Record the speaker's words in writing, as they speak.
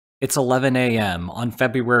It's 11 a.m. on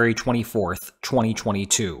February 24th,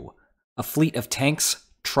 2022. A fleet of tanks,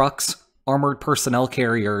 trucks, armored personnel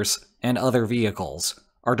carriers, and other vehicles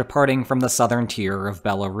are departing from the southern tier of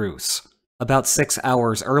Belarus. About 6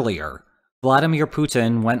 hours earlier, Vladimir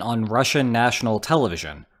Putin went on Russian national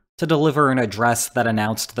television to deliver an address that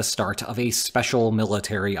announced the start of a special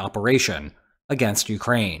military operation against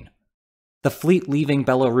Ukraine. The fleet leaving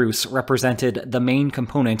Belarus represented the main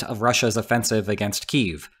component of Russia's offensive against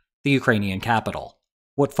Kyiv, the Ukrainian capital.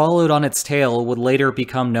 What followed on its tail would later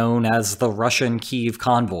become known as the Russian Kyiv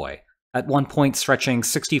Convoy, at one point stretching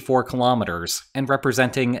 64 kilometers and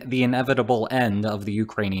representing the inevitable end of the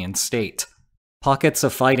Ukrainian state. Pockets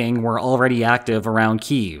of fighting were already active around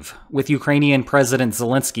Kyiv, with Ukrainian President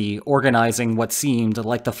Zelensky organizing what seemed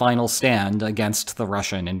like the final stand against the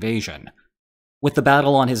Russian invasion. With the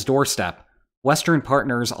battle on his doorstep, Western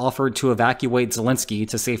partners offered to evacuate Zelensky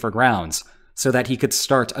to safer grounds so that he could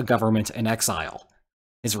start a government in exile.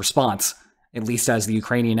 His response, at least as the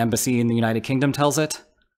Ukrainian embassy in the United Kingdom tells it,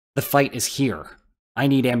 "The fight is here. I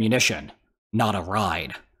need ammunition, not a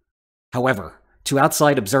ride." However, to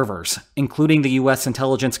outside observers, including the US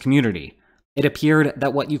intelligence community, it appeared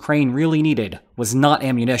that what Ukraine really needed was not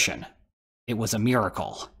ammunition. It was a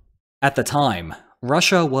miracle. At the time,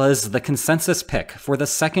 Russia was the consensus pick for the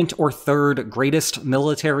second or third greatest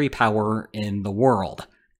military power in the world.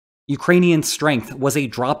 Ukrainian strength was a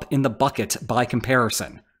drop in the bucket by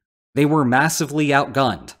comparison. They were massively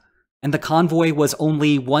outgunned, and the convoy was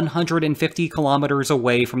only 150 kilometers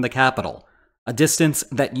away from the capital, a distance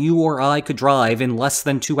that you or I could drive in less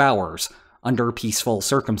than 2 hours under peaceful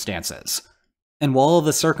circumstances. And while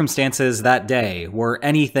the circumstances that day were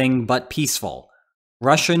anything but peaceful,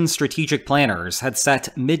 Russian strategic planners had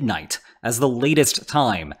set midnight as the latest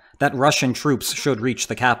time that Russian troops should reach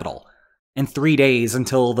the capital, and 3 days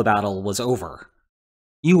until the battle was over.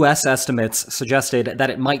 US estimates suggested that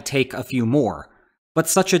it might take a few more, but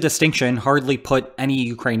such a distinction hardly put any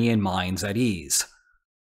Ukrainian minds at ease.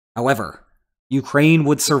 However, Ukraine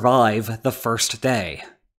would survive the first day,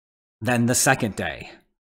 then the second day,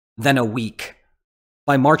 then a week.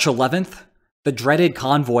 By March 11th, the dreaded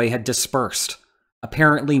convoy had dispersed,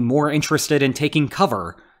 apparently more interested in taking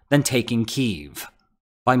cover than taking Kyiv.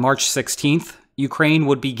 By March 16th, Ukraine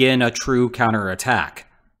would begin a true counterattack.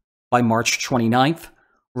 By March 29th,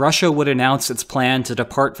 Russia would announce its plan to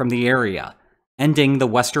depart from the area, ending the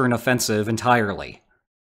Western offensive entirely.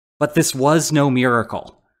 But this was no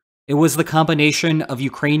miracle. It was the combination of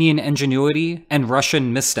Ukrainian ingenuity and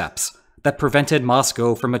Russian missteps that prevented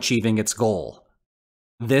Moscow from achieving its goal.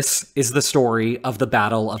 This is the story of the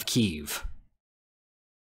Battle of Kyiv.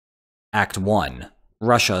 Act 1.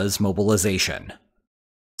 Russia's Mobilization.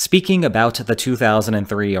 Speaking about the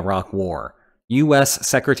 2003 Iraq War, U.S.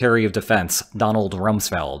 Secretary of Defense Donald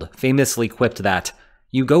Rumsfeld famously quipped that,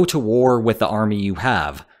 "You go to war with the army you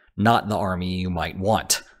have, not the army you might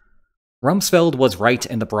want." Rumsfeld was right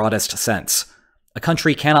in the broadest sense. A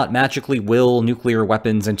country cannot magically will nuclear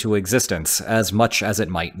weapons into existence as much as it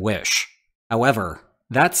might wish. However,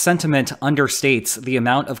 that sentiment understates the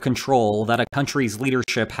amount of control that a country's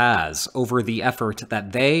leadership has over the effort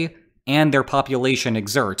that they and their population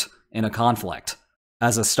exert in a conflict.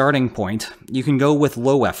 As a starting point, you can go with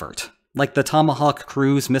low effort, like the Tomahawk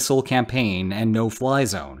cruise missile campaign and no-fly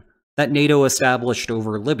zone that NATO established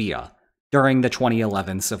over Libya during the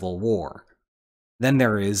 2011 Civil War. Then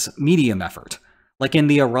there is medium effort, like in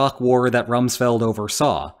the Iraq War that Rumsfeld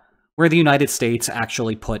oversaw, where the United States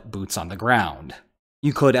actually put boots on the ground.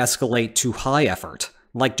 You could escalate to high effort,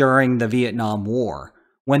 like during the Vietnam War,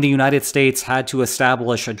 when the United States had to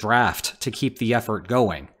establish a draft to keep the effort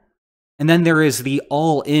going. And then there is the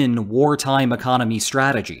all-in wartime economy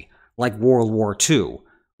strategy, like World War II,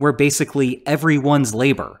 where basically everyone's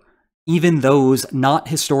labor, even those not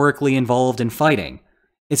historically involved in fighting,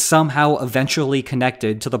 is somehow eventually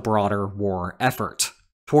connected to the broader war effort.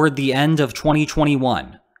 Toward the end of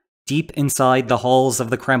 2021, deep inside the halls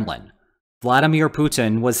of the Kremlin, Vladimir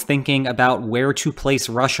Putin was thinking about where to place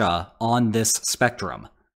Russia on this spectrum.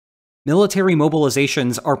 Military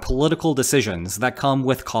mobilizations are political decisions that come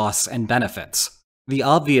with costs and benefits. The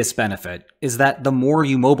obvious benefit is that the more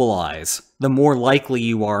you mobilize, the more likely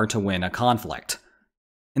you are to win a conflict.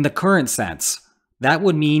 In the current sense, that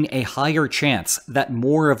would mean a higher chance that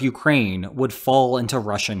more of Ukraine would fall into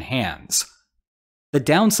Russian hands. The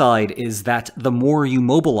downside is that the more you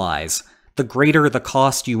mobilize, the greater the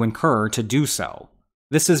cost you incur to do so.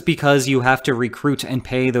 This is because you have to recruit and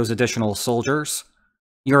pay those additional soldiers,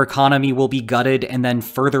 your economy will be gutted and then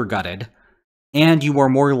further gutted, and you are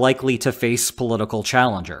more likely to face political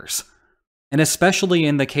challengers. and especially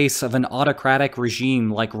in the case of an autocratic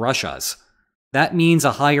regime like Russia's, that means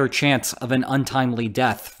a higher chance of an untimely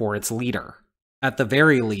death for its leader. At the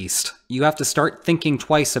very least, you have to start thinking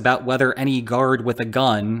twice about whether any guard with a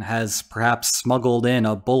gun has perhaps smuggled in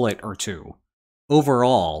a bullet or two.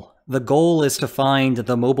 Overall, the goal is to find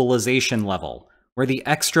the mobilization level, where the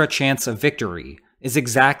extra chance of victory is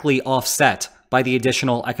exactly offset by the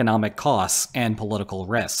additional economic costs and political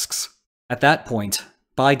risks. At that point,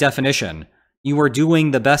 by definition, you are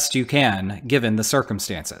doing the best you can given the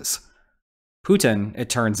circumstances. Putin, it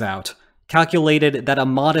turns out, calculated that a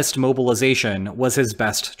modest mobilization was his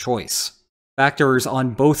best choice. Factors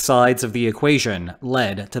on both sides of the equation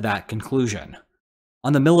led to that conclusion.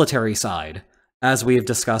 On the military side, as we have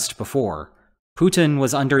discussed before, Putin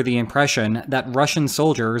was under the impression that Russian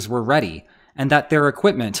soldiers were ready and that their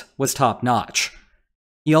equipment was top-notch.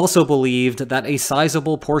 He also believed that a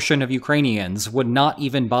sizable portion of Ukrainians would not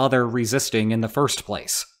even bother resisting in the first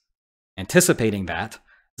place. Anticipating that,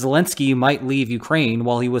 Zelensky might leave Ukraine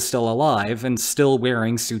while he was still alive and still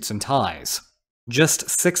wearing suits and ties. Just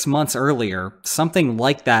 6 months earlier, something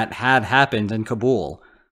like that had happened in Kabul,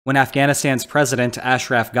 when Afghanistan's president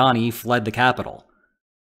Ashraf Ghani fled the capital.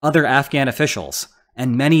 Other Afghan officials,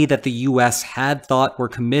 and many that the US had thought were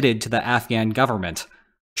committed to the Afghan government,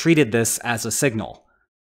 treated this as a signal.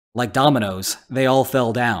 Like dominoes, they all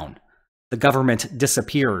fell down. The government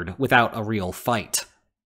disappeared without a real fight.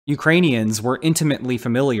 Ukrainians were intimately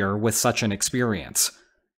familiar with such an experience.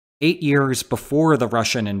 8 years before the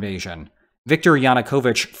Russian invasion, Viktor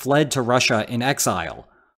Yanukovych fled to Russia in exile,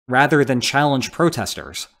 rather than challenge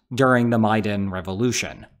protesters during the Maidan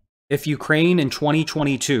Revolution. If Ukraine in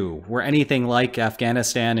 2022 were anything like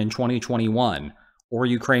Afghanistan in 2021, or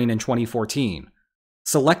Ukraine in 2014,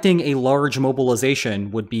 selecting a large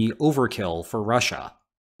mobilization would be overkill for Russia.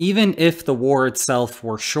 Even if the war itself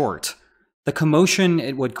were short, the commotion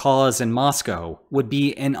it would cause in Moscow would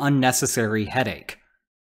be an unnecessary headache.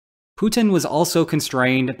 Putin was also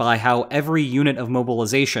constrained by how every unit of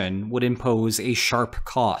mobilization would impose a sharp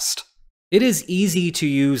cost. It is easy to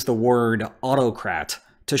use the word autocrat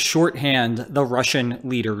to shorthand the Russian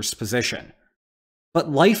leader's position. But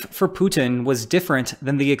life for Putin was different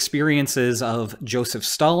than the experiences of Joseph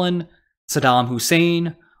Stalin, Saddam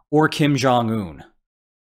Hussein, or Kim Jong-un.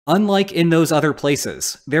 Unlike in those other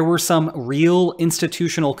places, there were some real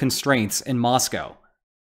institutional constraints in Moscow.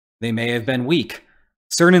 They may have been weak,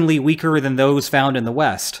 certainly weaker than those found in the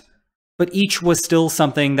West, but each was still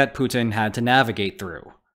something that Putin had to navigate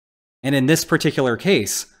through. And in this particular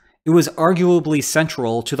case, it was arguably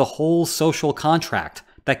central to the whole social contract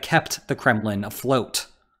that kept the Kremlin afloat.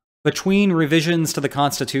 Between revisions to the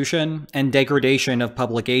constitution and degradation of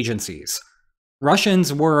public agencies,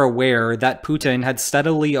 Russians were aware that Putin had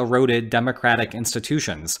steadily eroded democratic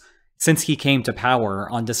institutions since he came to power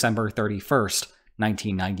on December 31st,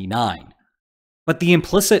 1999. But the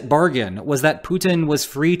implicit bargain was that Putin was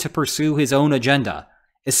free to pursue his own agenda,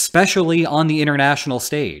 especially on the international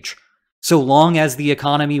stage, so long as the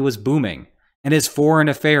economy was booming and his foreign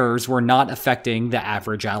affairs were not affecting the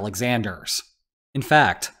average Alexanders. In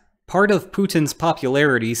fact, part of Putin's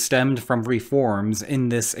popularity stemmed from reforms in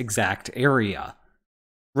this exact area.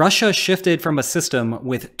 Russia shifted from a system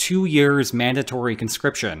with 2 years mandatory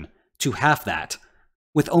conscription to half that,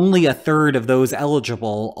 with only a third of those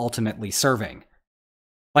eligible ultimately serving.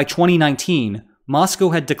 By 2019,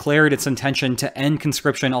 Moscow had declared its intention to end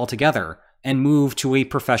conscription altogether and move to a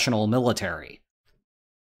professional military.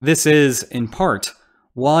 This is, in part,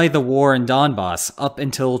 why the war in Donbass up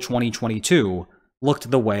until 2022 looked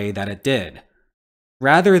the way that it did.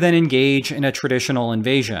 Rather than engage in a traditional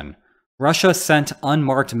invasion, Russia sent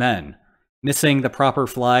unmarked men, missing the proper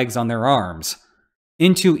flags on their arms,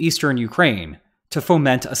 into eastern Ukraine to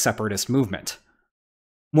foment a separatist movement.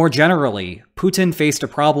 More generally, Putin faced a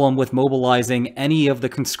problem with mobilizing any of the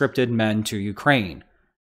conscripted men to Ukraine.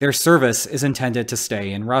 Their service is intended to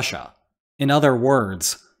stay in Russia. In other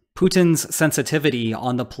words, Putin's sensitivity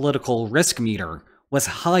on the political risk meter was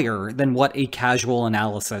higher than what a casual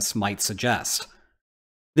analysis might suggest.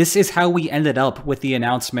 This is how we ended up with the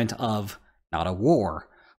announcement of, not a war,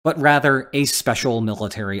 but rather a special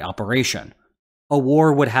military operation. A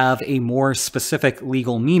war would have a more specific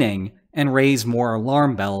legal meaning and raise more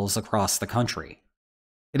alarm bells across the country.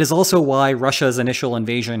 It is also why Russia's initial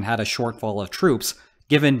invasion had a shortfall of troops,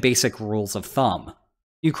 given basic rules of thumb.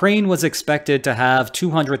 Ukraine was expected to have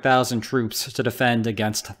 200,000 troops to defend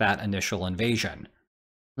against that initial invasion.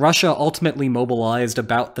 Russia ultimately mobilized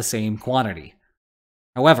about the same quantity.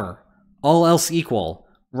 However, all else equal,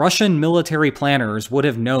 Russian military planners would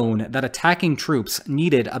have known that attacking troops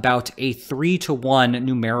needed about a 3-to-1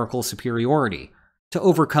 numerical superiority to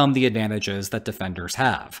overcome the advantages that defenders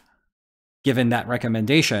have. Given that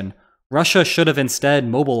recommendation, Russia should have instead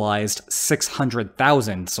mobilized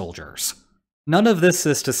 600,000 soldiers. None of this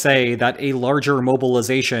is to say that a larger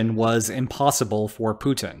mobilization was impossible for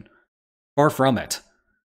Putin. Far from it.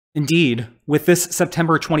 Indeed, with this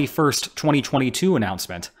September 21st, 2022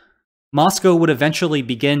 announcement, Moscow would eventually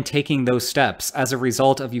begin taking those steps as a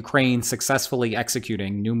result of Ukraine successfully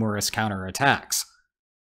executing numerous counterattacks.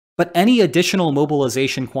 But any additional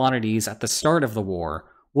mobilization quantities at the start of the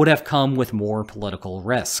war would have come with more political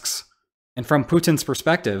risks. And from Putin's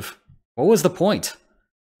perspective, what was the point?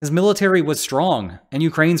 His military was strong, and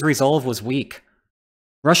Ukraine's resolve was weak.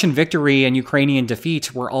 Russian victory and Ukrainian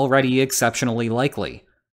defeat were already exceptionally likely.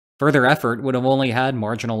 Further effort would have only had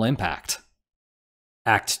marginal impact.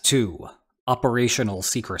 Act 2. Operational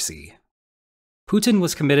Secrecy. Putin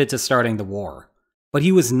was committed to starting the war, but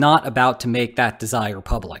he was not about to make that desire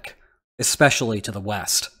public, especially to the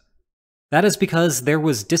West. That is because there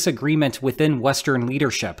was disagreement within Western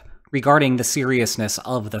leadership regarding the seriousness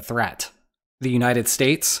of the threat. The United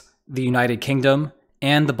States, the United Kingdom,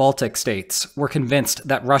 and the Baltic states were convinced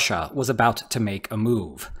that Russia was about to make a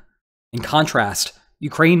move. In contrast,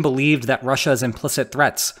 Ukraine believed that Russia's implicit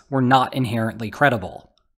threats were not inherently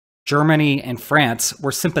credible. Germany and France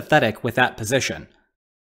were sympathetic with that position.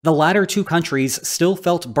 The latter two countries still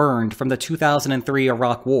felt burned from the 2003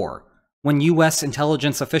 Iraq War, when US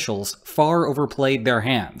intelligence officials far overplayed their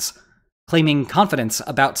hands, claiming confidence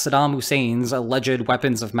about Saddam Hussein's alleged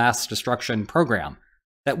weapons of mass destruction program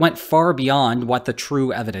that went far beyond what the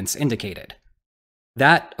true evidence indicated.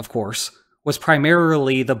 That, of course, was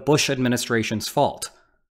primarily the Bush administration's fault.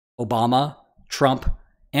 Obama, Trump,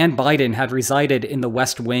 and Biden had resided in the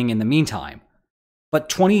West Wing in the meantime, but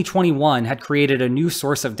 2021 had created a new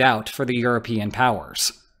source of doubt for the European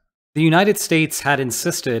powers. The United States had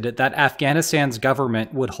insisted that Afghanistan's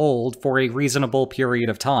government would hold for a reasonable period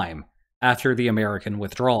of time after the American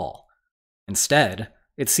withdrawal. Instead,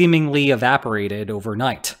 it seemingly evaporated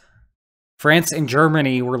overnight. France and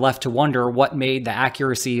Germany were left to wonder what made the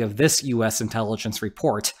accuracy of this US intelligence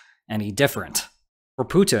report any different. For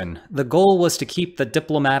Putin, the goal was to keep the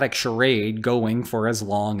diplomatic charade going for as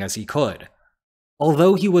long as he could.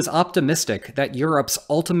 Although he was optimistic that Europe's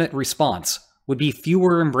ultimate response would be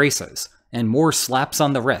fewer embraces and more slaps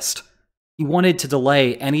on the wrist, he wanted to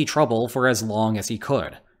delay any trouble for as long as he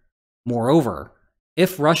could. Moreover,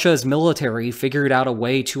 if Russia's military figured out a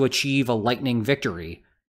way to achieve a lightning victory,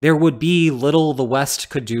 there would be little the West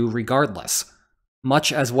could do regardless,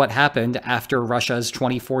 much as what happened after Russia's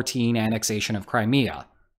 2014 annexation of Crimea.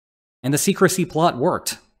 And the secrecy plot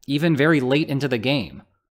worked, even very late into the game.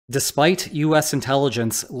 Despite US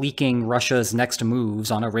intelligence leaking Russia's next moves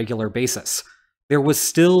on a regular basis, there was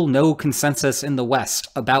still no consensus in the West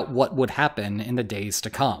about what would happen in the days to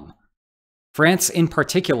come. France in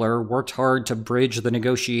particular worked hard to bridge the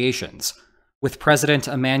negotiations, with President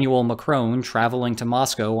Emmanuel Macron traveling to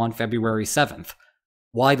Moscow on February 7th,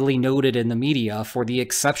 widely noted in the media for the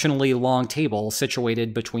exceptionally long table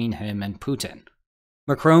situated between him and Putin.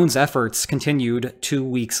 Macron's efforts continued 2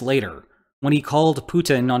 weeks later, when he called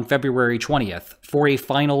Putin on February 20th for a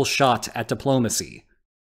final shot at diplomacy.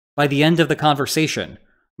 By the end of the conversation,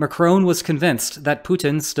 Macron was convinced that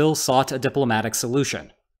Putin still sought a diplomatic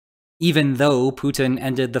solution, even though Putin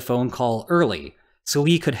ended the phone call early so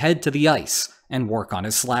he could head to the ice and work on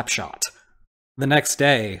his slapshot. The next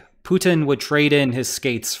day, Putin would trade in his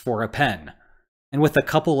skates for a pen, and with a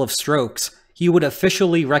couple of strokes, he would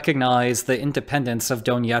officially recognize the independence of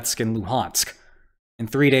Donetsk and Luhansk. And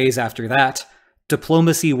 3 days after that,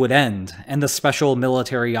 diplomacy would end and the special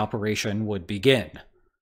military operation would begin.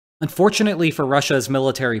 Unfortunately for Russia's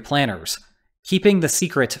military planners, keeping the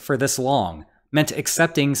secret for this long meant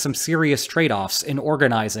accepting some serious trade-offs in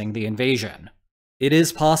organizing the invasion. It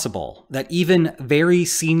is possible that even very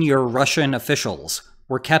senior Russian officials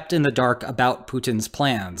were kept in the dark about Putin's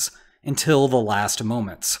plans until the last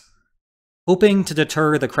moments. Hoping to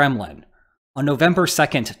deter the Kremlin, on November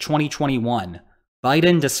 2nd, 2021,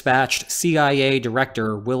 Biden dispatched CIA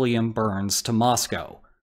Director William Burns to Moscow.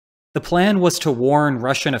 The plan was to warn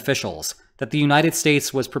Russian officials that the United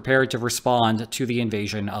States was prepared to respond to the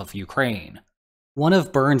invasion of Ukraine. One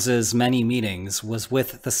of Burns's many meetings was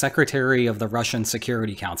with the Secretary of the Russian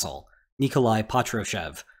Security Council, Nikolai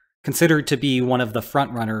Patrushev, considered to be one of the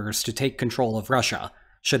frontrunners to take control of Russia,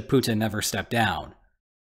 should Putin ever step down.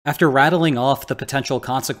 After rattling off the potential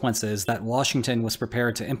consequences that Washington was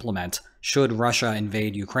prepared to implement should Russia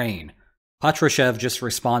invade Ukraine, Patrushev just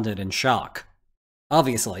responded in shock.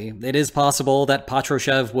 Obviously, it is possible that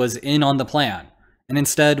Patrushev was in on the plan, and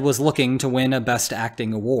instead was looking to win a Best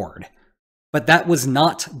Acting award. But that was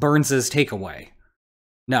not Burns's takeaway.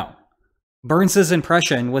 No. Burns's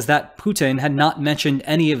impression was that Putin had not mentioned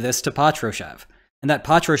any of this to Patrushev, and that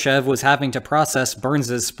Patrushev was having to process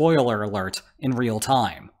Burns's spoiler alert in real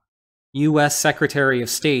time. U.S. Secretary of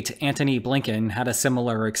State Antony Blinken had a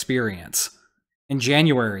similar experience. In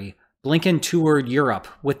January, Blinken toured Europe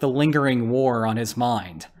with the lingering war on his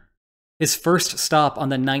mind. His first stop on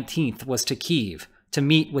the 19th was to Kyiv to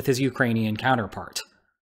meet with his Ukrainian counterpart.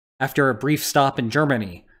 After a brief stop in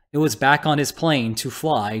Germany, it was back on his plane to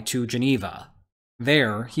fly to Geneva.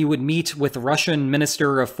 There, he would meet with Russian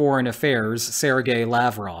Minister of Foreign Affairs Sergei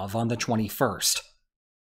Lavrov on the 21st.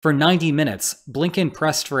 For 90 minutes, Blinken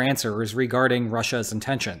pressed for answers regarding Russia's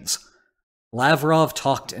intentions. Lavrov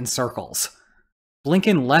talked in circles.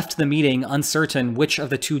 Blinken left the meeting uncertain which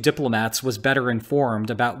of the two diplomats was better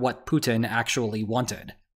informed about what Putin actually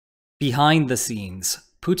wanted. Behind the scenes,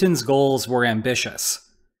 Putin's goals were ambitious.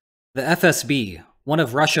 The FSB, one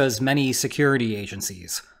of Russia's many security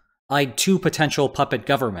agencies, eyed two potential puppet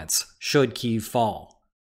governments should Kyiv fall.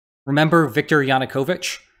 Remember Viktor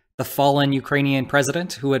Yanukovych, the fallen Ukrainian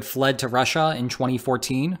president who had fled to Russia in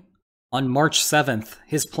 2014? On March 7th,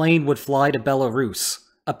 his plane would fly to Belarus,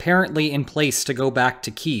 apparently in place to go back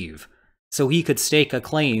to Kyiv, so he could stake a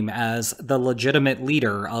claim as the legitimate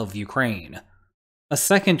leader of Ukraine. A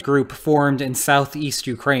second group formed in southeast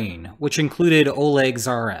Ukraine, which included Oleg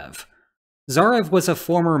Zarev. Zarev was a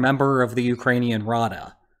former member of the Ukrainian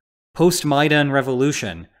Rada. Post-Maidan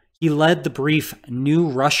revolution, he led the brief New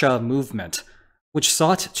Russia movement, which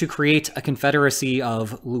sought to create a confederacy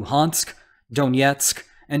of Luhansk, Donetsk,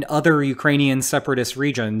 and other Ukrainian separatist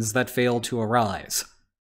regions that failed to arise.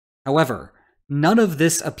 However, none of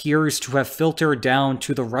this appears to have filtered down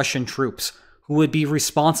to the Russian troops who would be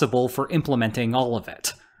responsible for implementing all of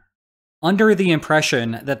it. Under the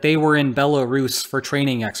impression that they were in Belarus for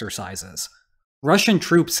training exercises, Russian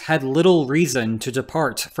troops had little reason to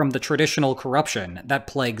depart from the traditional corruption that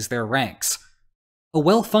plagues their ranks. A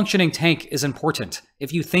well-functioning tank is important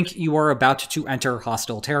if you think you are about to enter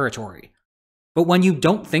hostile territory. But when you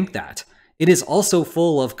don't think that, it is also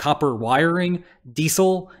full of copper wiring,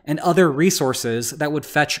 diesel, and other resources that would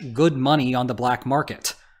fetch good money on the black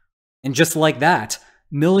market. And just like that,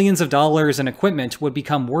 millions of dollars in equipment would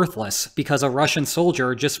become worthless because a Russian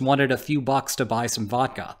soldier just wanted a few bucks to buy some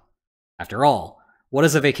vodka. After all, what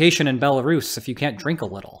is a vacation in Belarus if you can't drink a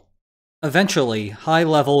little? Eventually,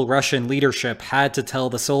 high-level Russian leadership had to tell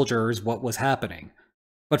the soldiers what was happening.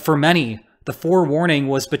 But for many, the forewarning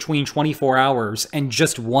was between 24 hours and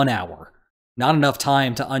just 1 hour. Not enough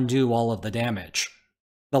time to undo all of the damage.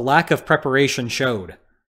 The lack of preparation showed.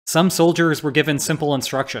 Some soldiers were given simple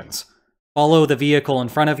instructions. Follow the vehicle in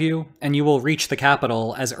front of you, and you will reach the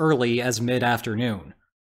capital as early as mid-afternoon.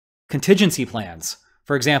 Contingency plans,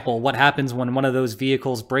 for example, what happens when one of those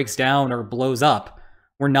vehicles breaks down or blows up,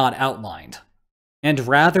 were not outlined. And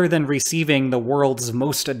rather than receiving the world's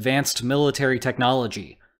most advanced military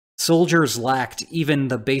technology, soldiers lacked even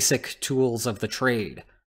the basic tools of the trade.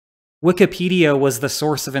 Wikipedia was the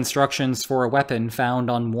source of instructions for a weapon found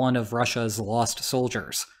on one of Russia's lost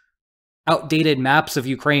soldiers. Outdated maps of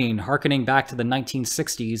Ukraine harkening back to the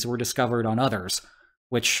 1960s were discovered on others,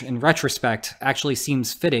 which, in retrospect, actually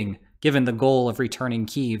seems fitting given the goal of returning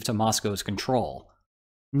Kyiv to Moscow's control.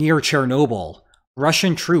 Near Chernobyl,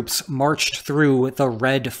 Russian troops marched through the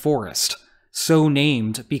Red Forest, so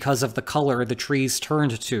named because of the color the trees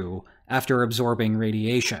turned to after absorbing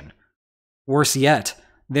radiation. Worse yet,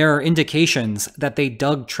 there are indications that they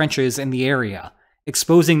dug trenches in the area,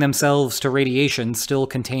 exposing themselves to radiation still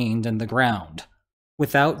contained in the ground.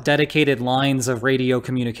 Without dedicated lines of radio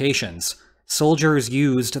communications, soldiers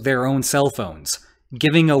used their own cell phones,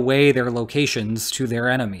 giving away their locations to their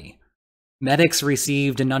enemy. Medics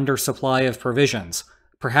received an undersupply of provisions,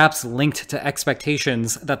 perhaps linked to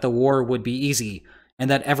expectations that the war would be easy and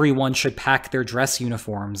that everyone should pack their dress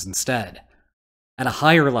uniforms instead. At a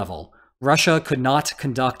higher level, Russia could not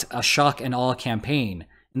conduct a shock and awe campaign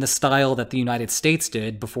in the style that the United States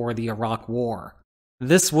did before the Iraq War.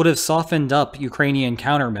 This would have softened up Ukrainian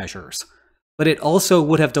countermeasures, but it also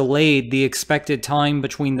would have delayed the expected time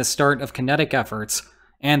between the start of kinetic efforts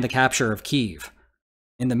and the capture of Kyiv.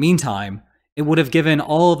 In the meantime, it would have given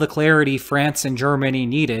all the clarity France and Germany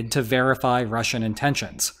needed to verify Russian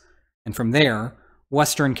intentions, and from there,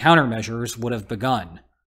 Western countermeasures would have begun.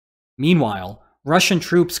 Meanwhile, Russian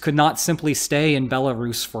troops could not simply stay in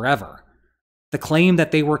Belarus forever. The claim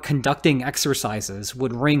that they were conducting exercises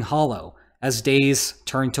would ring hollow as days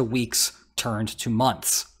turned to weeks, turned to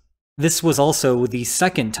months. This was also the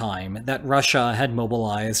second time that Russia had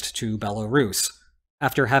mobilized to Belarus,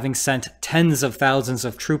 after having sent tens of thousands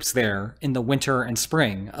of troops there in the winter and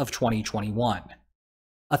spring of 2021.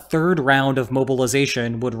 A third round of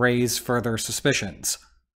mobilization would raise further suspicions.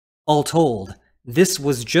 All told, this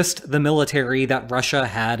was just the military that Russia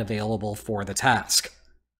had available for the task.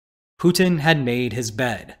 Putin had made his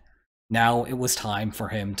bed. Now it was time for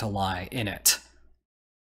him to lie in it.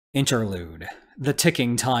 Interlude: the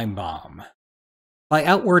ticking time bomb. By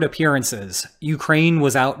outward appearances, Ukraine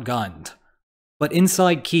was outgunned. But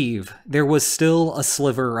inside Kyiv, there was still a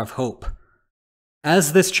sliver of hope.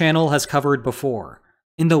 As this channel has covered before,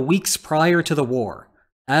 in the weeks prior to the war,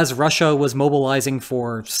 as Russia was mobilizing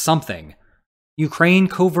for something, Ukraine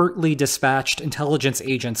covertly dispatched intelligence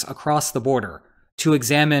agents across the border to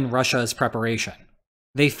examine Russia's preparation.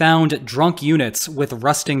 They found drunk units with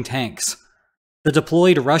rusting tanks. The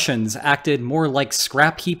deployed Russians acted more like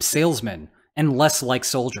scrap heap salesmen and less like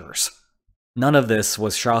soldiers. None of this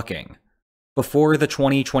was shocking. Before the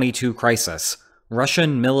 2022 crisis,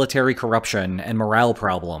 Russian military corruption and morale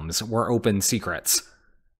problems were open secrets.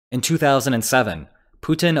 In 2007,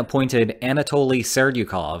 Putin appointed Anatoly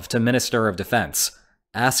Serdyukov to Minister of Defense,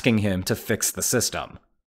 asking him to fix the system.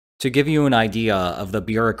 To give you an idea of the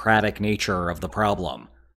bureaucratic nature of the problem,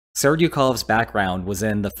 Serdyukov's background was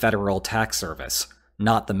in the Federal Tax Service,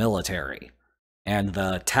 not the military, and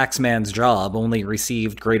the taxman's job only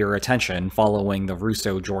received greater attention following the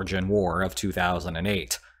Russo-Georgian War of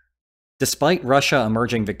 2008. Despite Russia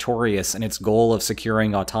emerging victorious in its goal of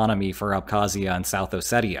securing autonomy for Abkhazia and South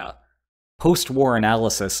Ossetia, post-war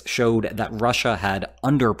analysis showed that Russia had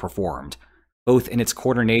underperformed, both in its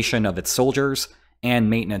coordination of its soldiers and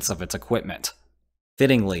maintenance of its equipment.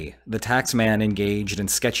 Fittingly, the taxman engaged in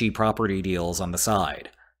sketchy property deals on the side.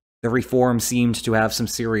 The reform seemed to have some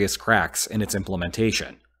serious cracks in its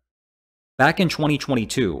implementation. Back in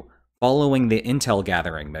 2022, following the intel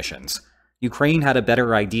gathering missions, Ukraine had a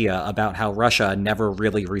better idea about how Russia never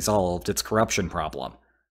really resolved its corruption problem.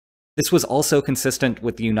 This was also consistent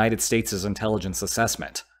with the United States' intelligence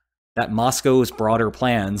assessment, that Moscow's broader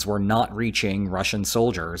plans were not reaching Russian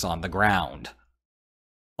soldiers on the ground.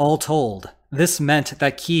 All told, this meant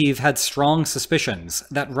that Kyiv had strong suspicions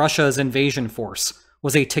that Russia's invasion force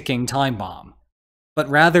was a ticking time bomb. But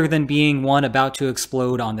rather than being one about to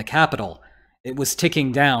explode on the capital, it was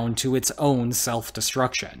ticking down to its own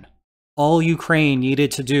self-destruction. All Ukraine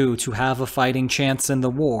needed to do to have a fighting chance in the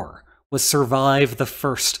war was survive the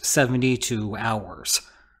first 72 hours.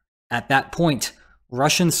 At that point,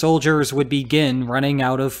 Russian soldiers would begin running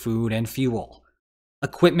out of food and fuel.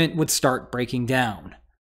 Equipment would start breaking down.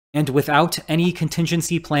 And without any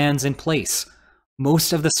contingency plans in place,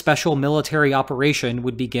 most of the special military operation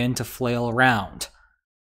would begin to flail around.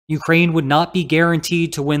 Ukraine would not be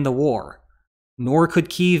guaranteed to win the war, nor could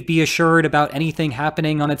Kyiv be assured about anything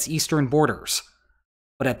happening on its eastern borders.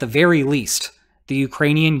 But at the very least, the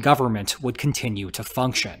Ukrainian government would continue to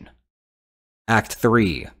function. Act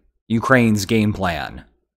 3. Ukraine's game plan.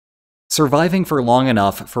 Surviving for long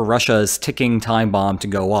enough for Russia's ticking time bomb to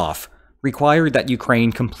go off required that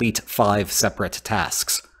Ukraine complete 5 separate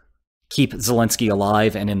tasks. Keep Zelensky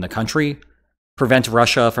alive and in the country, prevent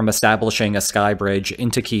Russia from establishing a sky bridge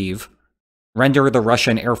into Kyiv, render the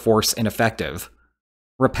Russian Air Force ineffective,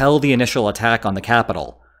 repel the initial attack on the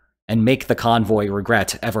capital, and make the convoy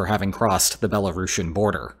regret ever having crossed the Belarusian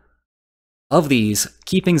border. Of these,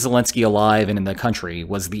 keeping Zelensky alive and in the country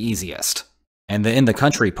was the easiest, and the in the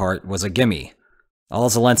country part was a gimme. All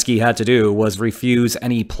Zelensky had to do was refuse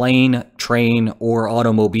any plane, train, or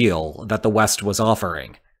automobile that the West was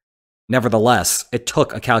offering. Nevertheless, it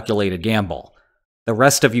took a calculated gamble. The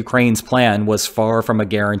rest of Ukraine's plan was far from a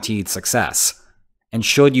guaranteed success, and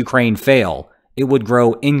should Ukraine fail, it would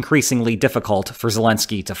grow increasingly difficult for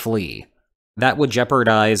Zelensky to flee. That would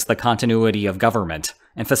jeopardize the continuity of government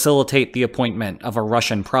and facilitate the appointment of a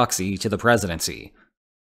Russian proxy to the presidency.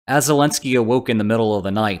 As Zelensky awoke in the middle of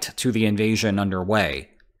the night to the invasion underway,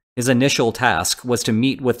 his initial task was to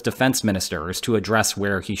meet with defense ministers to address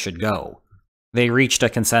where he should go. They reached a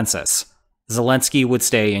consensus. Zelensky would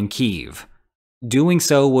stay in Kyiv. Doing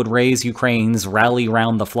so would raise Ukraine's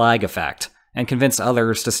rally-round-the-flag effect and convince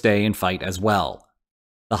others to stay and fight as well.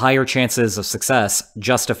 The higher chances of success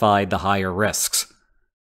justified the higher risks.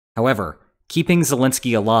 However, keeping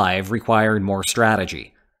Zelensky alive required more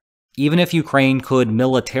strategy. Even if Ukraine could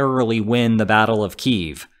militarily win the Battle of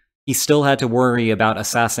Kyiv, he still had to worry about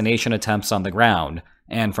assassination attempts on the ground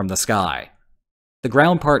and from the sky. The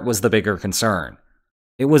ground part was the bigger concern.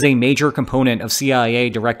 It was a major component of CIA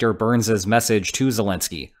Director Burns's message to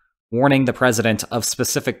Zelensky, warning the president of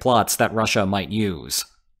specific plots that Russia might use.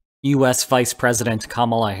 US Vice President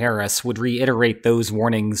Kamala Harris would reiterate those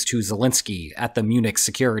warnings to Zelensky at the Munich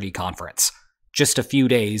Security Conference, just a few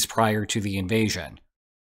days prior to the invasion.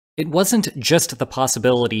 It wasn't just the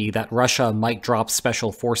possibility that Russia might drop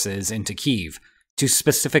special forces into Kyiv to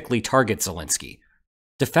specifically target Zelensky.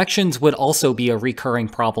 Defections would also be a recurring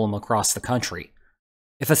problem across the country.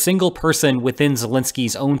 If a single person within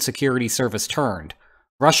Zelensky's own security service turned,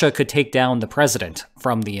 Russia could take down the president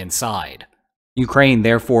from the inside. Ukraine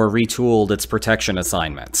therefore retooled its protection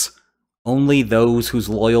assignments. Only those whose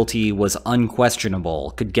loyalty was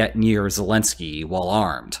unquestionable could get near Zelensky while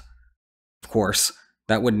armed. Of course,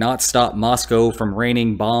 that would not stop Moscow from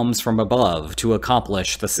raining bombs from above to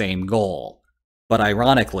accomplish the same goal. But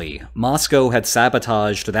ironically, Moscow had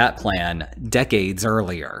sabotaged that plan decades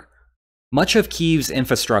earlier. Much of Kyiv's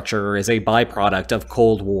infrastructure is a byproduct of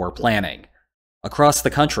Cold War planning. Across the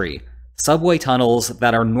country, subway tunnels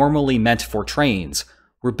that are normally meant for trains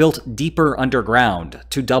were built deeper underground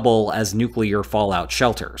to double as nuclear fallout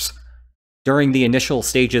shelters. During the initial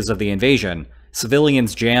stages of the invasion,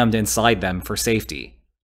 civilians jammed inside them for safety.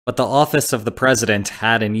 But the office of the president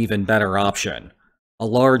had an even better option: a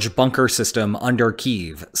large bunker system under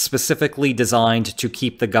Kyiv, specifically designed to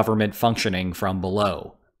keep the government functioning from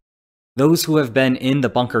below. Those who have been in the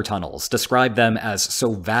bunker tunnels describe them as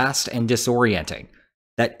so vast and disorienting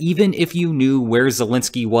that even if you knew where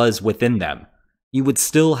Zelensky was within them, you would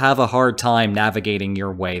still have a hard time navigating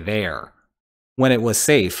your way there. When it was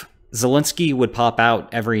safe, Zelensky would pop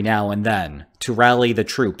out every now and then to rally the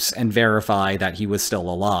troops and verify that he was still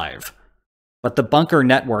alive. But the bunker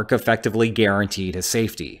network effectively guaranteed his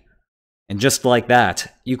safety. And just like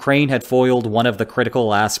that, Ukraine had foiled one of the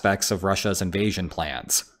critical aspects of Russia's invasion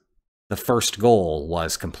plans. The first goal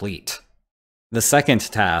was complete. The second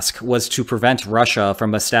task was to prevent Russia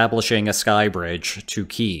from establishing a sky bridge to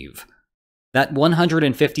Kyiv. That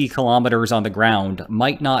 150 kilometers on the ground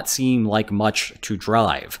might not seem like much to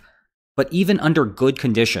drive, but even under good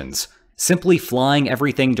conditions, simply flying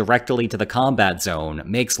everything directly to the combat zone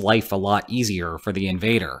makes life a lot easier for the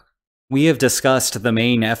invader. We have discussed the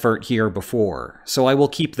main effort here before, so I will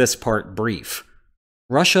keep this part brief.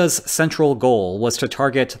 Russia's central goal was to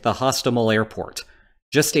target the Hostomel airport,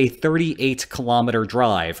 just a 38-kilometer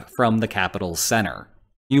drive from the capital's center.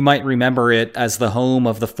 You might remember it as the home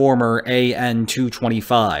of the former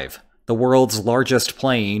AN-225, the world's largest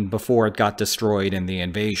plane before it got destroyed in the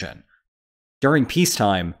invasion. During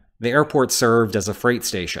peacetime, the airport served as a freight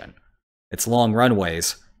station. Its long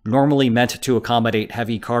runways, normally meant to accommodate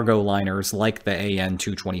heavy cargo liners like the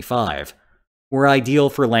AN-225, were ideal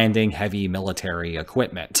for landing heavy military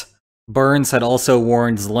equipment. Burns had also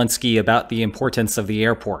warned Zelensky about the importance of the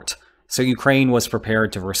airport, so Ukraine was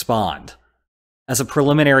prepared to respond. As a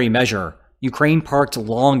preliminary measure, Ukraine parked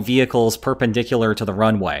long vehicles perpendicular to the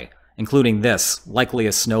runway, including this, likely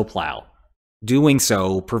a snowplow. Doing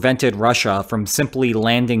so prevented Russia from simply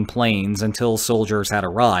landing planes until soldiers had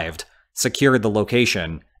arrived, secured the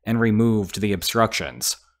location, and removed the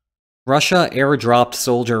obstructions. Russia airdropped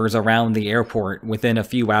soldiers around the airport within a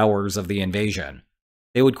few hours of the invasion.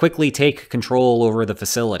 They would quickly take control over the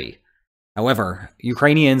facility. However,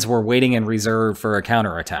 Ukrainians were waiting in reserve for a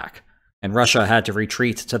counterattack, and Russia had to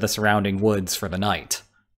retreat to the surrounding woods for the night.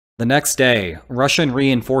 The next day, Russian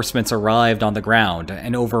reinforcements arrived on the ground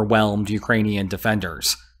and overwhelmed Ukrainian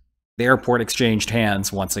defenders. The airport exchanged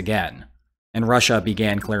hands once again, and Russia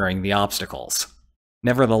began clearing the obstacles.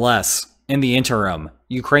 Nevertheless, in the interim,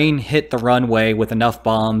 Ukraine hit the runway with enough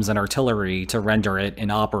bombs and artillery to render it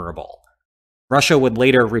inoperable. Russia would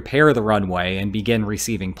later repair the runway and begin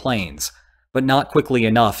receiving planes, but not quickly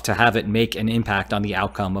enough to have it make an impact on the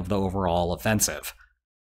outcome of the overall offensive.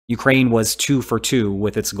 Ukraine was 2 for 2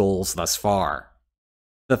 with its goals thus far.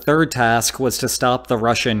 The third task was to stop the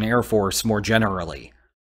Russian Air Force more generally.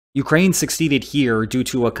 Ukraine succeeded here due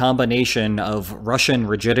to a combination of Russian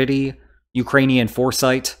rigidity, Ukrainian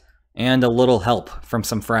foresight, and a little help from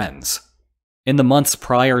some friends. In the months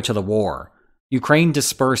prior to the war, Ukraine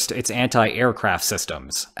dispersed its anti-aircraft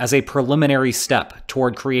systems as a preliminary step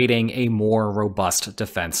toward creating a more robust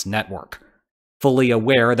defense network, fully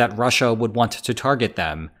aware that Russia would want to target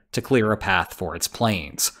them to clear a path for its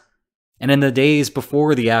planes. And in the days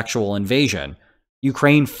before the actual invasion,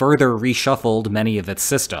 Ukraine further reshuffled many of its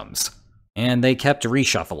systems, and they kept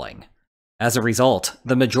reshuffling. As a result,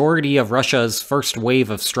 the majority of Russia's first wave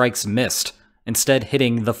of strikes missed, instead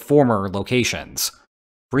hitting the former locations.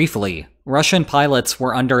 Briefly, Russian pilots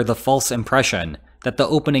were under the false impression that the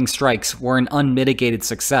opening strikes were an unmitigated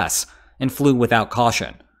success and flew without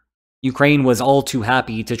caution. Ukraine was all too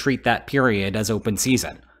happy to treat that period as open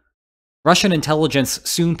season. Russian intelligence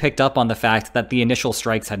soon picked up on the fact that the initial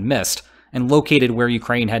strikes had missed and located where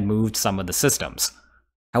Ukraine had moved some of the systems.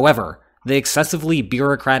 However, the excessively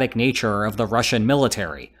bureaucratic nature of the Russian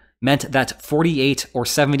military meant that 48 or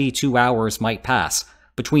 72 hours might pass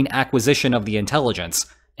between acquisition of the intelligence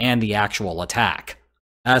and the actual attack.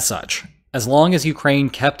 As such, as long as Ukraine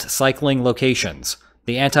kept cycling locations,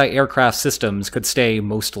 the anti-aircraft systems could stay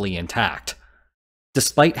mostly intact.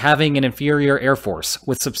 Despite having an inferior air force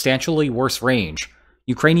with substantially worse range,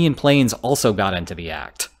 Ukrainian planes also got into the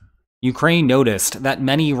act. Ukraine noticed that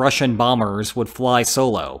many Russian bombers would fly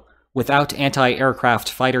solo, without anti-aircraft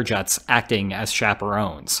fighter jets acting as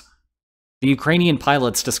chaperones. The Ukrainian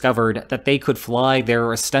pilots discovered that they could fly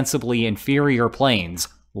their ostensibly inferior planes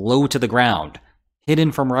low to the ground,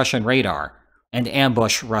 hidden from Russian radar, and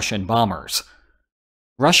ambush Russian bombers.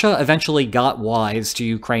 Russia eventually got wise to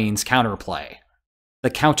Ukraine's counterplay. The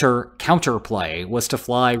counterplay was to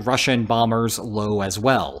fly Russian bombers low as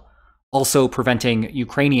well, also preventing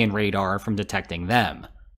Ukrainian radar from detecting them.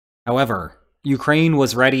 However, Ukraine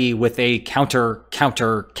was ready with a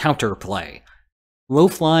counterplay.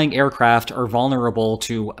 Low-flying aircraft are vulnerable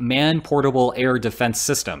to man-portable air defense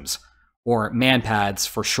systems, or MANPADS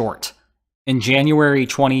for short. In January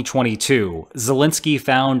 2022, Zelensky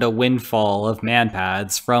found a windfall of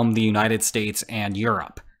MANPADS from the United States and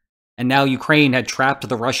Europe, and now Ukraine had trapped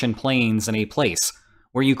the Russian planes in a place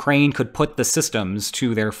where Ukraine could put the systems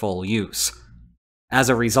to their full use. As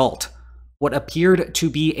a result, what appeared to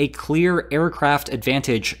be a clear aircraft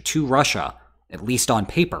advantage to Russia, at least on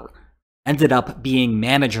paper, ended up being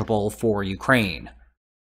manageable for Ukraine.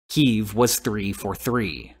 Kyiv was 3 for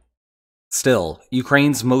 3. Still,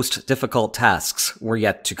 Ukraine's most difficult tasks were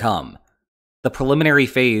yet to come. The preliminary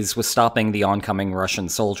phase was stopping the oncoming Russian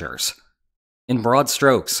soldiers. In broad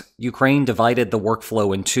strokes, Ukraine divided the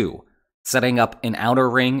workflow in two, setting up an outer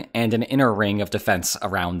ring and an inner ring of defense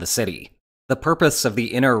around the city. The purpose of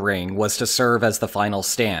the inner ring was to serve as the final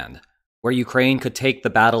stand, where Ukraine could take the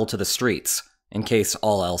battle to the streets, in case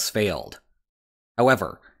all else failed.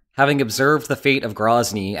 However, having observed the fate of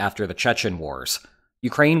Grozny after the Chechen Wars,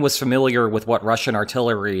 Ukraine was familiar with what Russian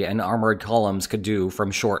artillery and armored columns could do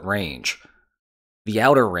from short range. The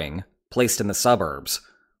outer ring, placed in the suburbs,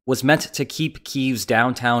 was meant to keep Kyiv's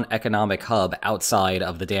downtown economic hub outside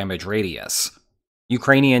of the damage radius.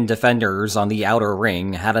 Ukrainian defenders on the outer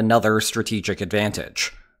ring had another strategic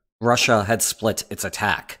advantage. Russia had split its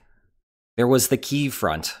attack. There was the Kyiv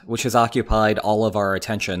front, which has occupied all of our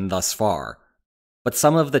attention thus far. But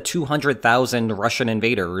some of the 200,000 Russian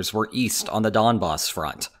invaders were east on the Donbas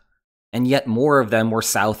front, and yet more of them were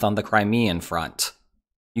south on the Crimean front.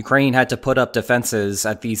 Ukraine had to put up defenses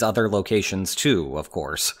at these other locations too, of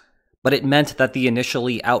course, but it meant that the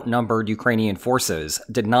initially outnumbered Ukrainian forces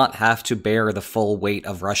did not have to bear the full weight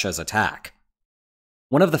of Russia's attack.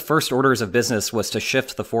 One of the first orders of business was to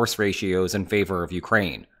shift the force ratios in favor of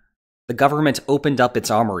Ukraine. The government opened up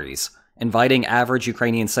its armories, inviting average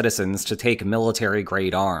Ukrainian citizens to take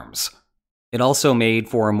military-grade arms. It also made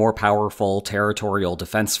for a more powerful territorial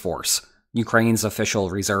defense force, Ukraine's official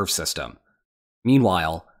reserve system.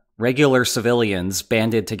 Meanwhile, regular civilians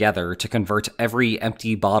banded together to convert every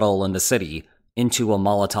empty bottle in the city into a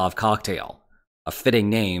Molotov cocktail, a fitting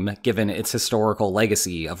name given its historical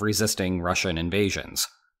legacy of resisting Russian invasions.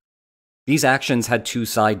 These actions had two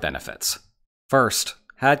side benefits. First,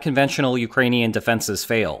 had conventional Ukrainian defenses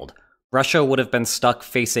failed, Russia would have been stuck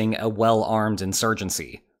facing a well-armed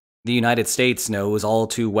insurgency. The United States knows all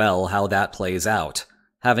too well how that plays out,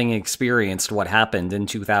 having experienced what happened in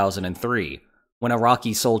 2003, when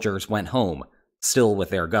Iraqi soldiers went home, still with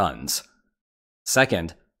their guns.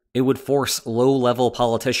 Second, it would force low-level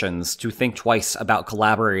politicians to think twice about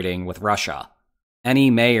collaborating with Russia. Any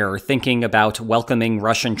mayor thinking about welcoming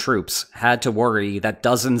Russian troops had to worry that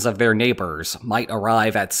dozens of their neighbors might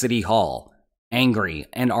arrive at City Hall, angry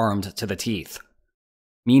and armed to the teeth.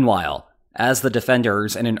 Meanwhile, as the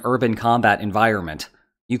defenders in an urban combat environment,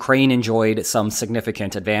 Ukraine enjoyed some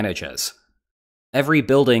significant advantages. Every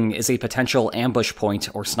building is a potential ambush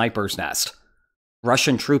point or sniper's nest.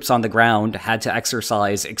 Russian troops on the ground had to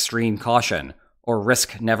exercise extreme caution or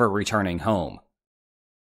risk never returning home.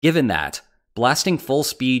 Given that, blasting full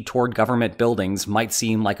speed toward government buildings might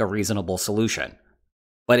seem like a reasonable solution.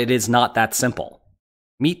 But it is not that simple.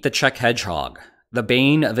 Meet the Czech Hedgehog, the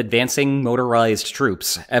bane of advancing motorized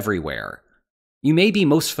troops everywhere. You may be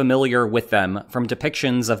most familiar with them from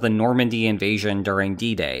depictions of the Normandy invasion during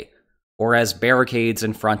D-Day, or as barricades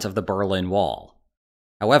in front of the Berlin Wall.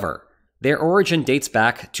 However, their origin dates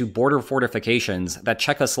back to border fortifications that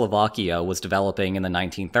Czechoslovakia was developing in the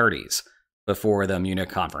 1930s, before the Munich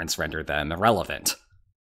Conference rendered them irrelevant.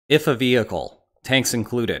 If a vehicle, tanks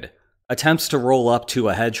included, attempts to roll up to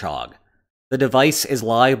a hedgehog, the device is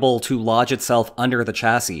liable to lodge itself under the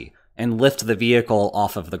chassis and lift the vehicle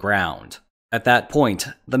off of the ground. At that point,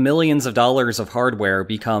 the millions of dollars of hardware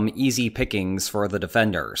become easy pickings for the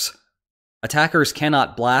defenders. Attackers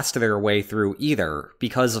cannot blast their way through either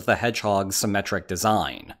because of the hedgehog's symmetric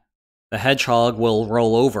design. The hedgehog will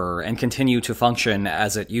roll over and continue to function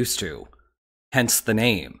as it used to. Hence the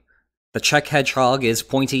name. The Czech hedgehog is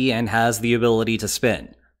pointy and has the ability to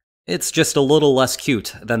spin. It's just a little less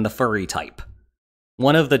cute than the furry type.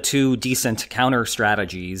 One of the two decent counter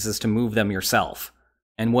strategies is to move them yourself,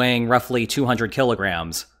 and weighing roughly 200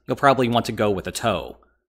 kilograms, you'll probably want to go with a tow.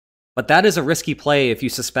 But that is a risky play if you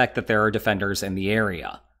suspect that there are defenders in the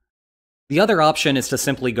area. The other option is to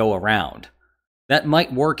simply go around. That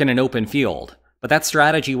might work in an open field, but that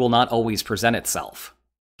strategy will not always present itself.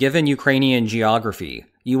 Given Ukrainian geography,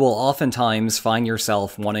 you will oftentimes find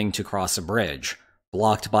yourself wanting to cross a bridge,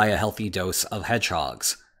 blocked by a healthy dose of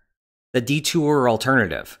hedgehogs. The detour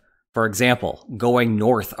alternative, for example, going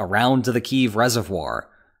north around the Kyiv reservoir,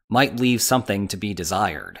 might leave something to be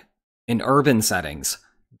desired. In urban settings,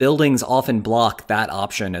 buildings often block that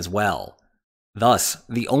option as well. Thus,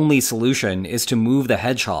 the only solution is to move the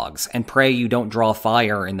hedgehogs and pray you don't draw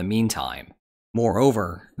fire in the meantime.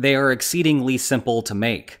 Moreover, they are exceedingly simple to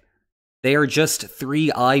make. They are just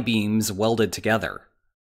 3 I-beams welded together.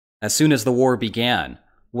 As soon as the war began,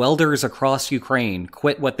 welders across Ukraine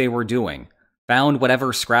quit what they were doing, found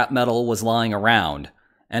whatever scrap metal was lying around,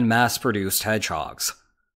 and mass-produced hedgehogs.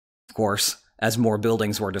 Of course, as more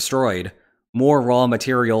buildings were destroyed, more raw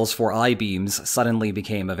materials for I-beams suddenly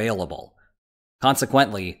became available.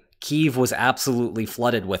 Consequently, Kyiv was absolutely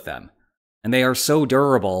flooded with them, and they are so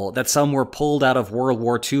durable that some were pulled out of World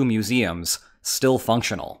War II museums, still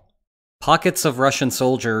functional. Pockets of Russian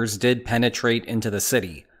soldiers did penetrate into the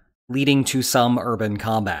city, leading to some urban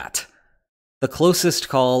combat. The closest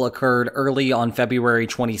call occurred early on February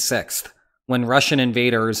 26th, when Russian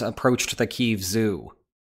invaders approached the Kyiv Zoo.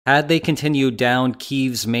 Had they continued down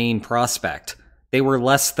Kyiv's main prospect, they were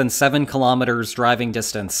less than 7 kilometers driving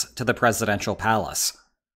distance to the presidential palace.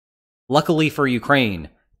 Luckily for Ukraine,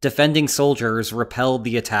 defending soldiers repelled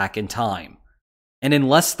the attack in time. And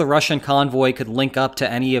unless the Russian convoy could link up to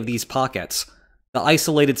any of these pockets, the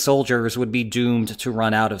isolated soldiers would be doomed to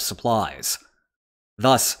run out of supplies.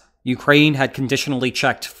 Thus, Ukraine had conditionally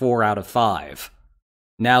checked 4 out of 5.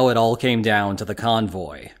 Now it all came down to the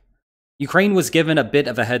convoy. Ukraine was given a bit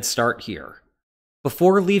of a head start here.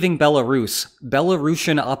 Before leaving Belarus,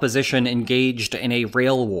 Belarusian opposition engaged in a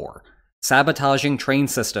rail war, sabotaging train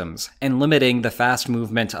systems and limiting the fast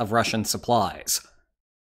movement of Russian supplies.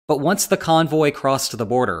 But once the convoy crossed the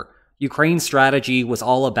border, Ukraine's strategy was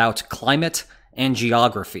all about climate and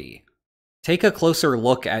geography. Take a closer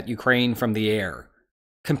look at Ukraine from the air.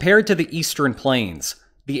 Compared to the eastern plains,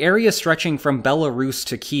 the area stretching from Belarus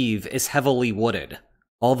to Kyiv is heavily wooded.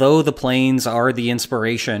 Although the plains are the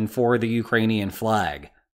inspiration for the Ukrainian flag,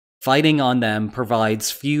 fighting on them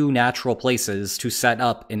provides few natural places to set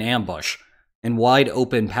up an ambush and wide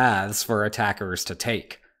open paths for attackers to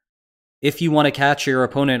take. If you want to catch your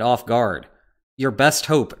opponent off guard, your best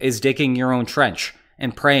hope is digging your own trench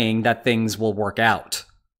and praying that things will work out.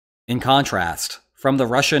 In contrast, from the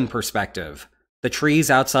Russian perspective, the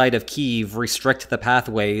trees outside of Kyiv restrict the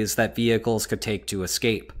pathways that vehicles could take to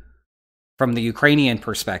escape. From the Ukrainian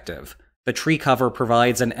perspective, the tree cover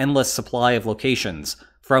provides an endless supply of locations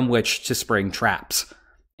from which to spring traps.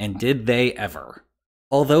 And did they ever?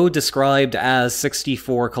 Although described as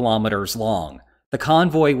 64 kilometers long, the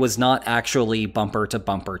convoy was not actually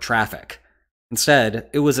bumper-to-bumper traffic. Instead,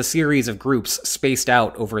 it was a series of groups spaced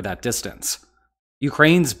out over that distance.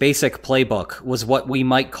 Ukraine's basic playbook was what we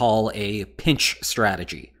might call a pinch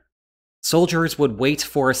strategy. Soldiers would wait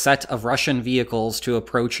for a set of Russian vehicles to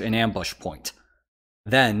approach an ambush point.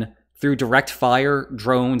 Then, through direct fire,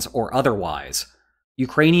 drones, or otherwise,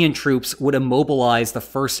 Ukrainian troops would immobilize the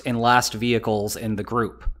first and last vehicles in the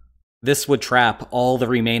group. This would trap all the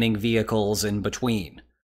remaining vehicles in between.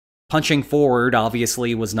 Punching forward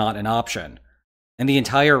obviously was not an option, and the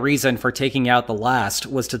entire reason for taking out the last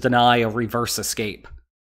was to deny a reverse escape.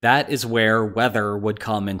 That is where weather would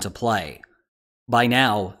come into play. By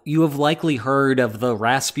now, you have likely heard of the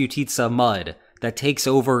Rasputitsa mud that takes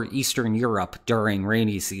over Eastern Europe during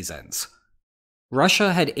rainy seasons.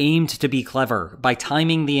 Russia had aimed to be clever by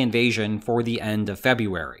timing the invasion for the end of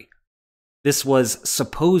February. This was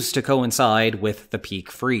supposed to coincide with the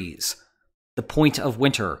peak freeze, the point of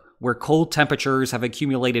winter where cold temperatures have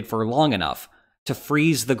accumulated for long enough to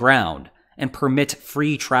freeze the ground and permit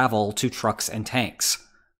free travel to trucks and tanks.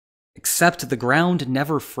 Except the ground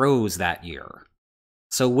never froze that year.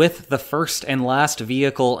 So with the first and last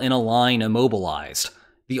vehicle in a line immobilized,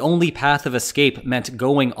 the only path of escape meant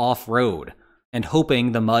going off-road and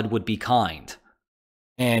hoping the mud would be kind.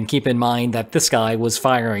 And keep in mind that this guy was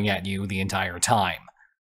firing at you the entire time.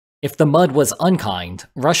 If the mud was unkind,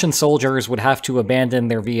 Russian soldiers would have to abandon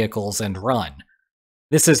their vehicles and run.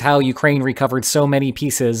 This is how Ukraine recovered so many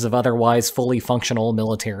pieces of otherwise fully functional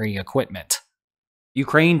military equipment.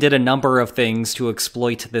 Ukraine did a number of things to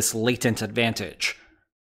exploit this latent advantage.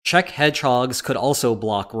 Czech hedgehogs could also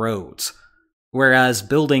block roads. Whereas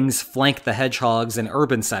buildings flank the hedgehogs in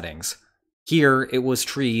urban settings, here it was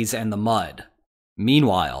trees and the mud.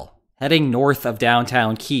 Meanwhile, heading north of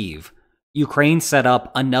downtown Kyiv, Ukraine set up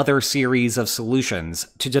another series of solutions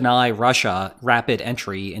to deny Russia rapid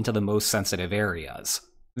entry into the most sensitive areas.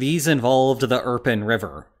 These involved the Irpin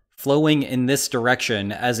River, flowing in this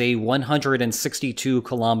direction as a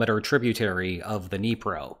 162-kilometer tributary of the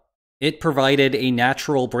Dnipro. It provided a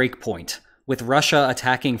natural breakpoint, with Russia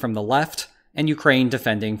attacking from the left and Ukraine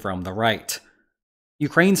defending from the right.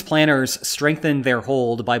 Ukraine's planners strengthened their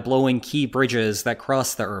hold by blowing key bridges that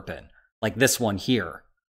cross the Irpin, like this one here.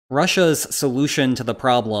 Russia's solution to the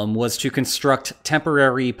problem was to construct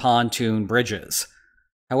temporary pontoon bridges.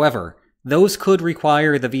 However, those could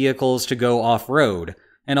require the vehicles to go off-road,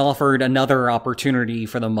 and offered another opportunity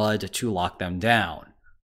for the mud to lock them down.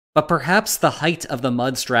 But perhaps the height of the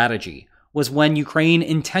mud strategy was when Ukraine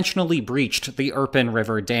intentionally breached the Irpin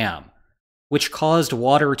River Dam, which caused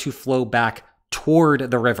water to flow back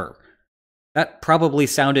toward the river. That probably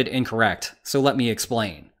sounded incorrect, so let me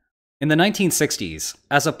explain. In the 1960s,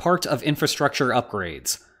 as a part of infrastructure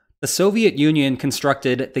upgrades, the Soviet Union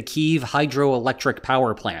constructed the Kyiv hydroelectric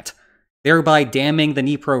power plant, thereby damming the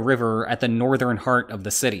Dnipro River at the northern heart of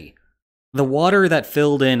the city. The water that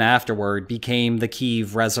filled in afterward became the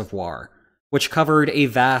Kyiv Reservoir, which covered a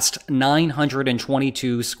vast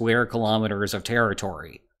 922 square kilometers of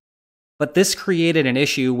territory. But this created an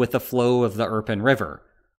issue with the flow of the Irpin River,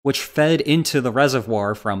 which fed into the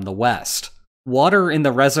reservoir from the west. Water in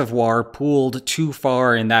the reservoir pooled too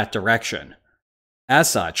far in that direction.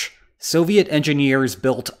 As such, Soviet engineers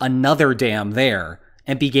built another dam there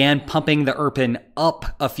and began pumping the Irpin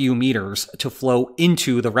up a few meters to flow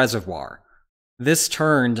into the reservoir. This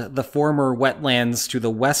turned the former wetlands to the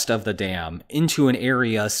west of the dam into an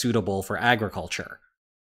area suitable for agriculture.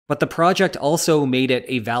 But the project also made it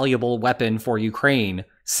a valuable weapon for Ukraine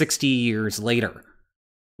 60 years later.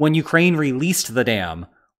 When Ukraine released the dam,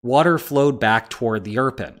 water flowed back toward the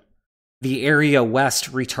Irpin. The area west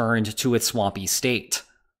returned to its swampy state.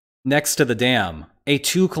 Next to the dam, a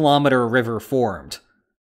 2-kilometer river formed.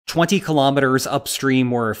 20 kilometers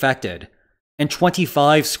upstream were affected, and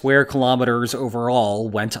 25 square kilometers overall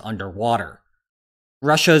went underwater.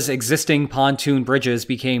 Russia's existing pontoon bridges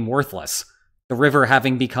became worthless, the river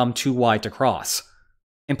having become too wide to cross.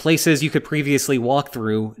 And places you could previously walk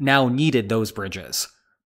through now needed those bridges.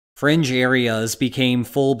 Fringe areas became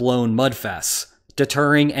full-blown mudfests,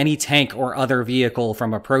 deterring any tank or other vehicle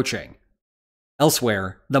from approaching.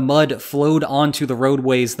 Elsewhere, the mud flowed onto the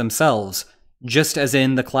roadways themselves, just as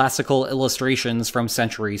in the classical illustrations from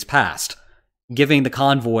centuries past, giving the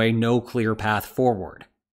convoy no clear path forward.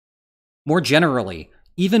 More generally,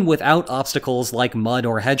 even without obstacles like mud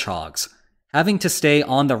or hedgehogs, having to stay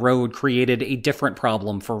on the road created a different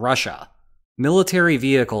problem for Russia. Military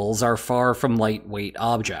vehicles are far from lightweight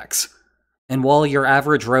objects, and while your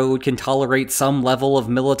average road can tolerate some level of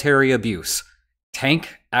military abuse,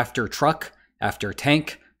 tank after truck after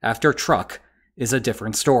tank after truck is a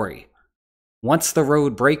different story. Once the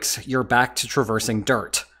road breaks, you're back to traversing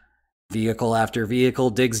dirt. Vehicle after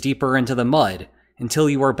vehicle digs deeper into the mud until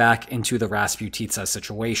you are back into the Rasputitsa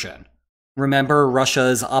situation. Remember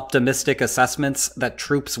Russia's optimistic assessments that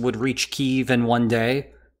troops would reach Kyiv in one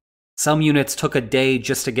day? Some units took a day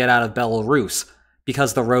just to get out of Belarus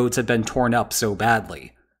because the roads had been torn up so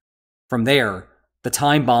badly. From there, the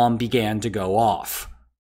time bomb began to go off.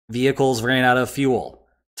 Vehicles ran out of fuel,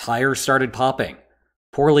 tires started popping,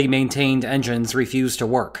 poorly maintained engines refused to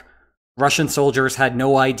work, Russian soldiers had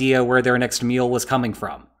no idea where their next meal was coming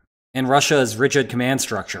from, and Russia's rigid command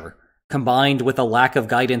structure, combined with a lack of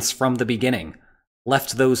guidance from the beginning,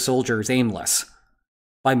 left those soldiers aimless.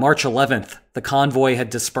 By March 11th, the convoy had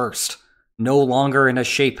dispersed, no longer in a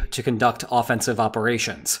shape to conduct offensive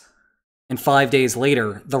operations. And 5 days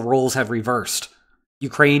later, the roles have reversed.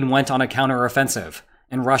 Ukraine went on a counteroffensive,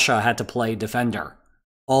 and Russia had to play defender.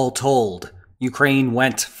 All told, Ukraine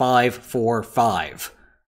went 5-4-5.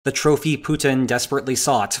 The trophy Putin desperately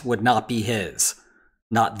sought would not be his.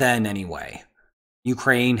 Not then, anyway.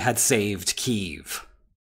 Ukraine had saved Kyiv.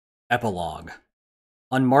 Epilogue.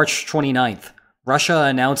 On March 29th, Russia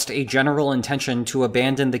announced a general intention to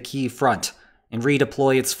abandon the Kyiv front and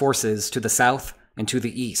redeploy its forces to the south and to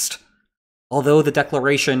the east. Although the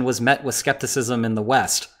declaration was met with skepticism in the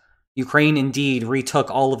West, Ukraine indeed retook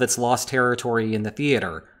all of its lost territory in the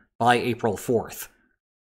theater by April 4th.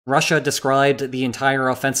 Russia described the entire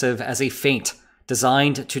offensive as a feint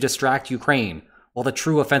designed to distract Ukraine, while the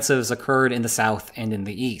true offensives occurred in the south and in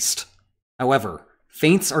the east. However,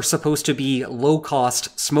 feints are supposed to be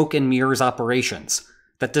low-cost, smoke-and-mirrors operations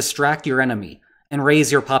that distract your enemy and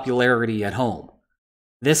raise your popularity at home.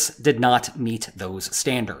 This did not meet those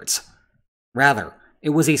standards. Rather, it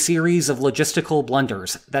was a series of logistical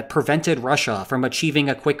blunders that prevented Russia from achieving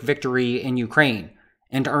a quick victory in Ukraine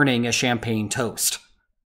and earning a champagne toast.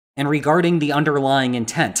 And regarding the underlying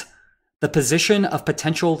intent, the position of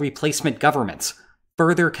potential replacement governments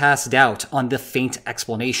further cast doubt on the feint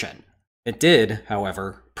explanation. It did,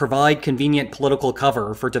 however, provide convenient political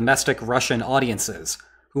cover for domestic Russian audiences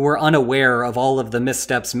who were unaware of all of the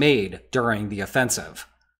missteps made during the offensive.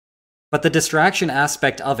 But the distraction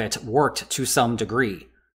aspect of it worked to some degree.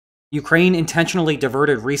 Ukraine intentionally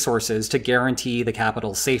diverted resources to guarantee the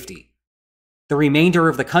capital's safety. The remainder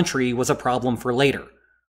of the country was a problem for later,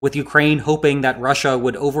 with Ukraine hoping that Russia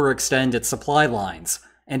would overextend its supply lines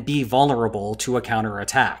and be vulnerable to a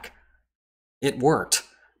counterattack. It worked,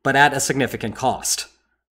 but at a significant cost.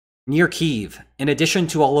 Near Kyiv, in addition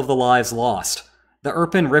to all of the lives lost, the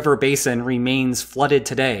Irpin River basin remains flooded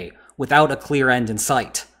today without a clear end in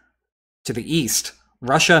sight. To the east,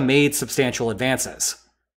 Russia made substantial advances.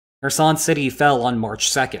 Kherson City fell on March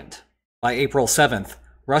 2nd. By April 7th,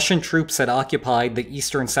 Russian troops had occupied the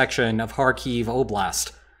eastern section of Kharkiv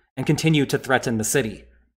Oblast and continued to threaten the city.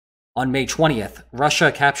 On May 20th,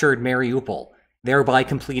 Russia captured Mariupol, thereby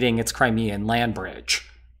completing its Crimean land bridge.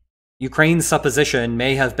 Ukraine's supposition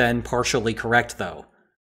may have been partially correct, though.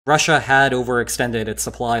 Russia had overextended its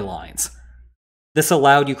supply lines. This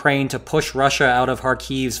allowed Ukraine to push Russia out of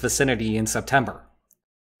Kharkiv's vicinity in September.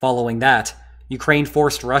 Following that, Ukraine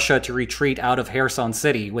forced Russia to retreat out of Kherson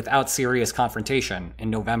City without serious confrontation in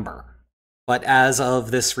November. But as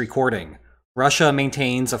of this recording, Russia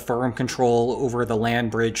maintains a firm control over the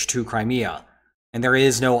land bridge to Crimea, and there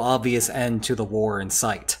is no obvious end to the war in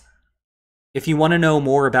sight. If you want to know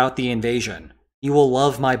more about the invasion, you will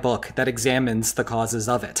love my book that examines the causes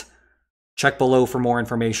of it. Check below for more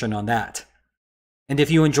information on that. And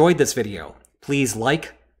if you enjoyed this video, please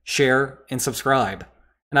like, share, and subscribe,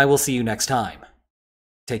 and I will see you next time.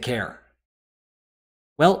 Take care.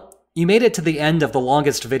 Well, you made it to the end of the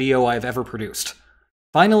longest video I've ever produced.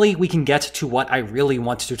 Finally, we can get to what I really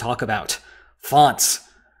want to talk about: fonts.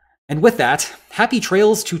 And with that, happy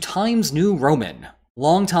trails to Times New Roman.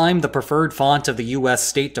 Long time the preferred font of the US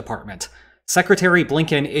State Department, Secretary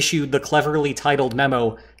Blinken issued the cleverly titled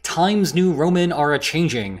memo, "Times New Roman are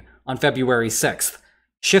a-changing," on February 6th,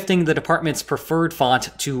 shifting the department's preferred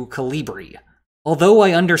font to Calibri. Although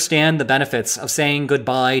I understand the benefits of saying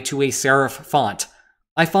goodbye to a serif font,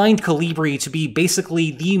 I find Calibri to be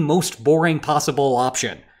basically the most boring possible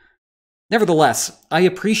option. Nevertheless, I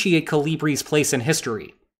appreciate Calibri's place in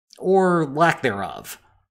history, or lack thereof.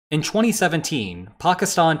 In 2017,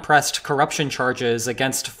 Pakistan pressed corruption charges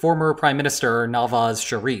against former Prime Minister Nawaz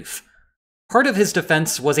Sharif. Part of his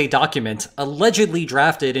defense was a document allegedly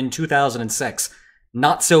drafted in 2006,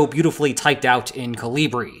 not so beautifully typed out in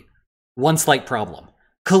Calibri. One slight problem: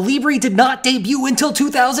 Calibri did not debut until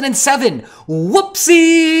 2007!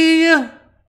 Whoopsie!